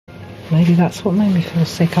Maybe that's what made me feel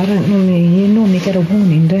sick. You normally get a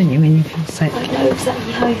warning, don't you, when you feel sick? I know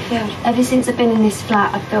exactly how I feel. Ever since I've been in this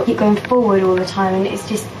flat, I felt keep going forward all the time, and it's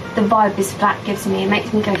just the vibe this flat gives me. It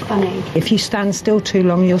makes me go funny. If you stand still too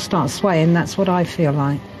long, you'll start swaying. That's what I feel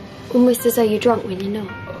like. Almost as though you're drunk when you're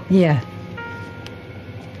not. Yeah.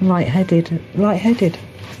 Lightheaded.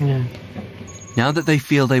 Yeah. Now that they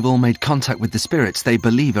feel they've all made contact with the spirits they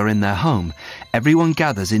believe are in their home, everyone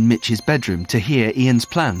gathers in Mitch's bedroom to hear Ian's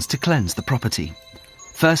plans to cleanse the property.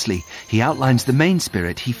 Firstly, he outlines the main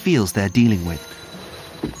spirit he feels they're dealing with.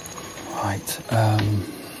 Right,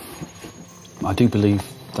 I do believe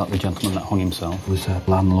that the gentleman that hung himself was a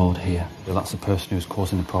landlord here. That's the person who's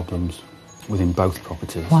causing the problems within both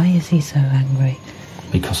properties. Why is he so angry?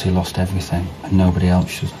 Because he lost everything and nobody else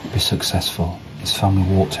should be successful. His family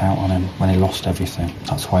walked out on him when he lost everything.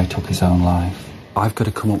 That's why he took his own life. I've got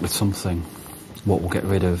to come up with something, what we'll get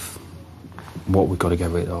rid of, what we've got to get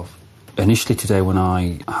rid of. Initially today when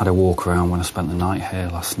I had a walk around, when I spent the night here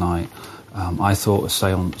last night, I thought a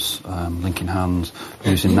seance, linking hands,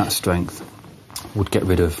 using that strength, would get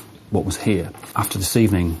rid of what was here. After this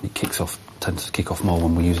evening, it tends to kick off more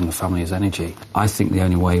when we're using the family as energy. I think the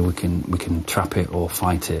only way we can trap it or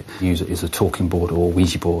fight it, use it as a talking board or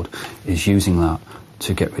Ouija board, is using that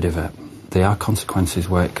to get rid of it. There are consequences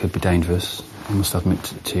where it could be dangerous, I must admit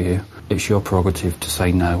to you. It's your prerogative to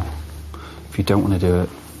say no. If you don't want to do it,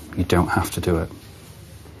 you don't have to do it.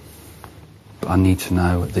 But I need to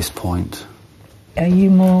know at this point. Are you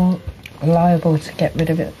more liable to get rid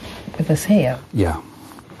of it with us here? Yeah.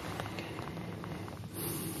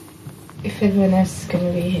 If everyone else is going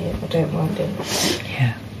to be here, I don't mind it.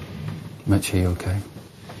 Yeah. Mitch, are you okay?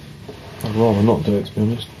 I'd rather not do it, to be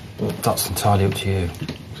honest. But that's entirely up to you.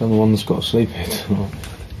 Because I'm the one that's got to sleep here tonight.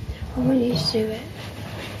 I want you to do it.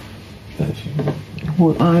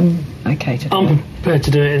 Well, I'm okay to do it. I'm prepared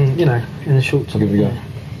to do it in the short time. I'll give it a go.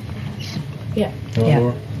 Yeah. Yeah.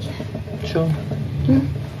 Laura? Sure.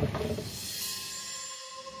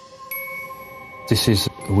 This is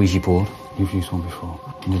a Ouija board. You've used one before.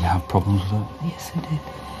 Did you have problems with it? Yes, I did.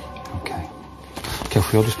 Okay. Okay,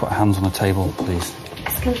 if we all just put our hands on the table, please.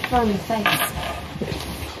 It's going to fly in the face.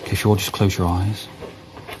 Okay, if you all just close your eyes.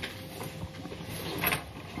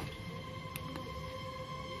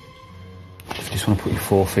 If you just want to put your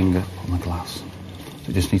forefinger on the glass.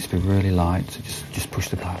 It just needs to be really light, so just push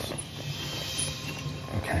the glass.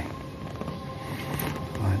 Okay.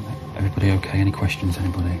 Right, everybody okay? Any questions,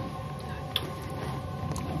 anybody?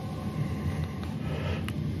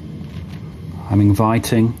 I'm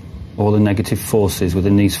inviting all the negative forces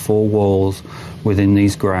within these four walls, within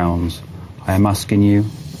these grounds. I am asking you,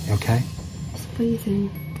 you okay? Just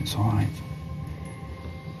breathing. It's all right.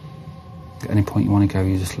 At any point you want to go,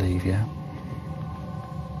 you just leave, yeah?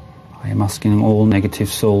 I am asking all negative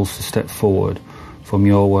souls to step forward from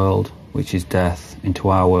your world, which is death, into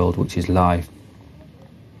our world, which is life.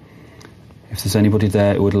 If there's anybody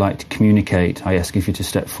there who would like to communicate, I ask you to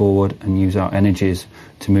step forward and use our energies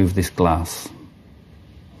to move this glass.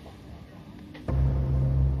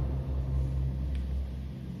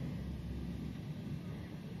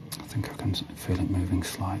 I think I can feel it moving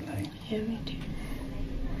slightly. Yeah, me too.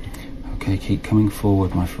 Okay, keep coming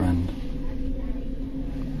forward, my friend.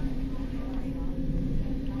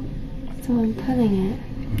 So I'm pulling it.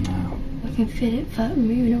 No. I can feel it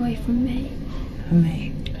moving away from me. And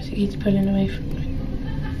me. I think he's pulling away from me.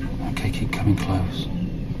 Okay, keep coming close.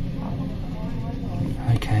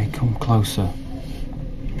 Okay, come closer.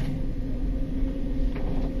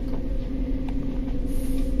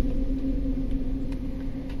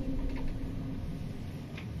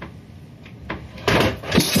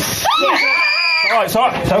 It's all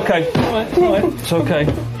right, it's okay. It's okay.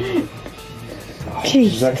 Jeez.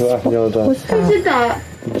 Exactly what happened the other day. Who did that?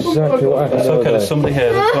 Exactly what happened It's the other okay, day. there's somebody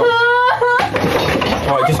here.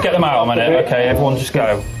 Alright, just get them out a minute, okay? Everyone just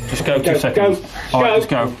go. Just go 2 seconds. Alright, just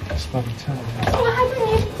go. What happened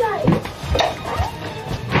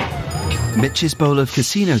yesterday? Mitch's bowl of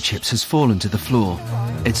casino chips has fallen to the floor.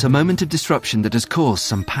 It's a moment of disruption that has caused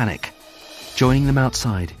some panic. Joining them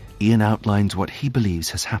outside, Ian outlines what he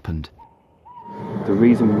believes has happened. The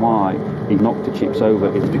reason why he knocked the chips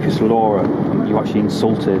over is because Laura, you actually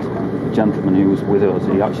insulted the gentleman who was with us.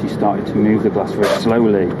 He actually started to move the glass very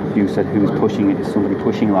slowly. You said who was pushing it, is somebody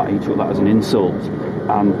pushing that. He took that as an insult.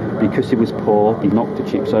 And because he was poor, he knocked the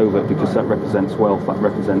chips over because that represents wealth, that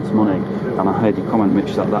represents money. And I heard you comment,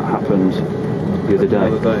 Mitch, that happened the other day.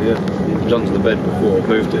 Yeah. Jumped to the bed before,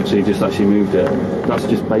 moved it. So you just actually moved it. That's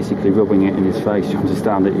just basically rubbing it in his face. You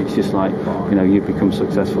understand it? It's just like, you've become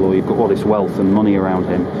successful or you've got all this wealth and money around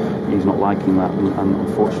him. He's not liking that, and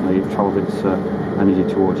unfortunately it travelled its energy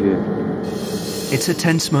towards you. It's a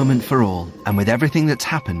tense moment for all, and with everything that's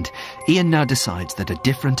happened, Ian now decides that a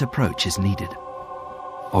different approach is needed.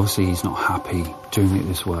 Obviously, he's not happy doing it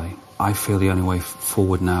this way. I feel the only way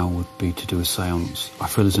forward now would be to do a séance. I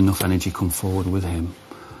feel there's enough energy come forward with him.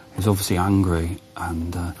 He's obviously angry,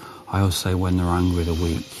 and I always say when they're angry, they're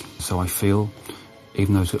weak. So I feel,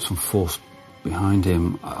 even though he's got some force behind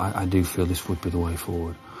him, I do feel this would be the way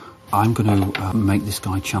forward. I'm going to make this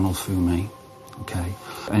guy channel through me, okay?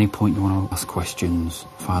 At any point you want to ask questions,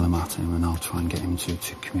 fire them at him, and I'll try and get him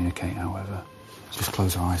to communicate however. Just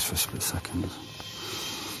close our eyes for a split second.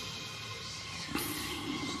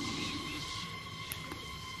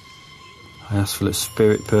 I ask for the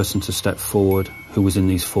spirit person to step forward who was in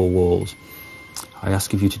these four walls. I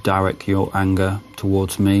ask of you to direct your anger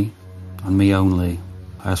towards me and me only.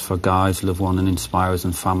 I ask for guides, loved one and inspirers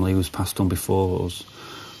and family who's passed on before us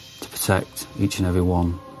to protect each and every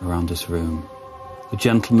one around this room. The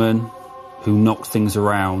gentleman who knocked things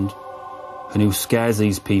around and who scares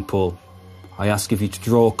these people, I ask of you to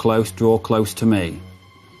draw close to me.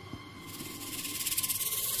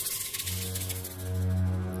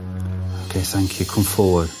 Okay, thank you. Come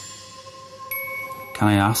forward. Can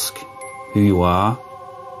I ask who you are?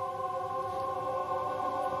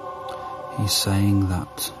 He's saying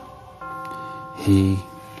that he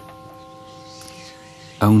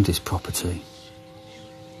owned this property.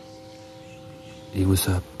 He was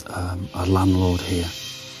a landlord here.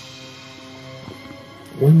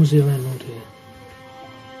 When was he a landlord here?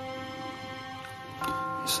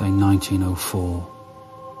 He's saying 1904.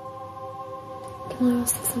 Can I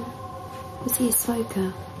ask something? Was he a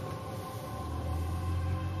smoker?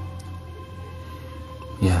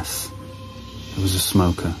 Yes, he was a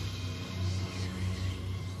smoker.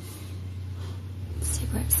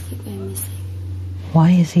 Cigarettes keep going missing. Why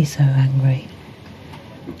is he so angry?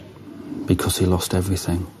 Because he lost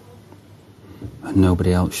everything. And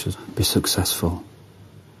nobody else should be successful.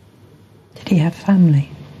 Did he have family?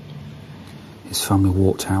 His family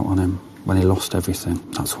walked out on him when he lost everything.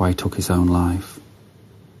 That's why he took his own life.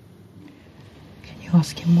 Can you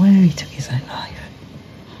ask him where he took his own life?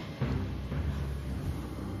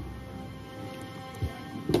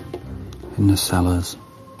 In the cellars.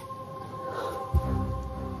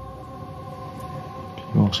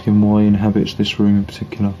 You ask him why he inhabits this room in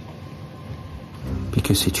particular?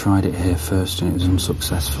 Because he tried it here first and it was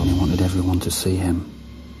unsuccessful. He wanted everyone to see him.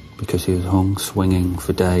 Because he was hung, swinging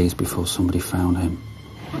for days before somebody found him.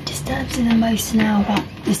 What disturbs him the most now about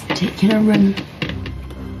this particular room?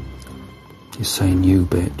 He's saying, you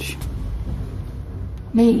bitch.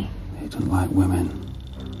 Me? He doesn't like women.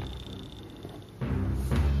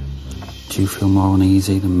 Do you feel more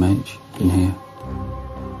uneasy than Mitch in here?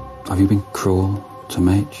 Have you been cruel to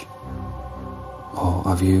Mitch? Or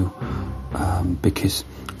have you, because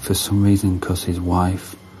for some reason, because his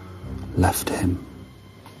wife left him,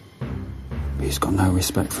 he's got no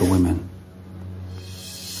respect for women?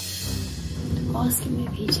 Ask him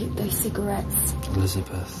if he took those cigarettes.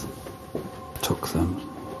 Elizabeth took them.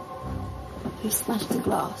 Who smashed the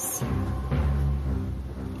glass?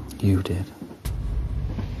 You did.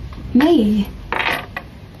 Me?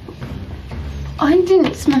 I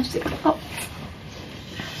didn't smash the glass.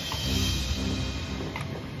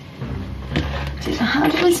 How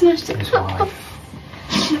did I smash the glass?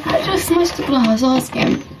 How did I smash the glass? Ask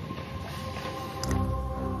him.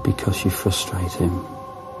 Because you frustrate him.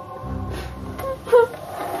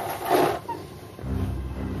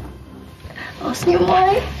 Ask him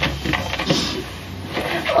why.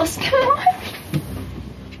 Ask him why.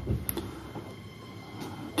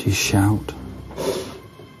 Do you shout?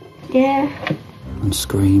 Yeah. And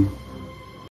scream?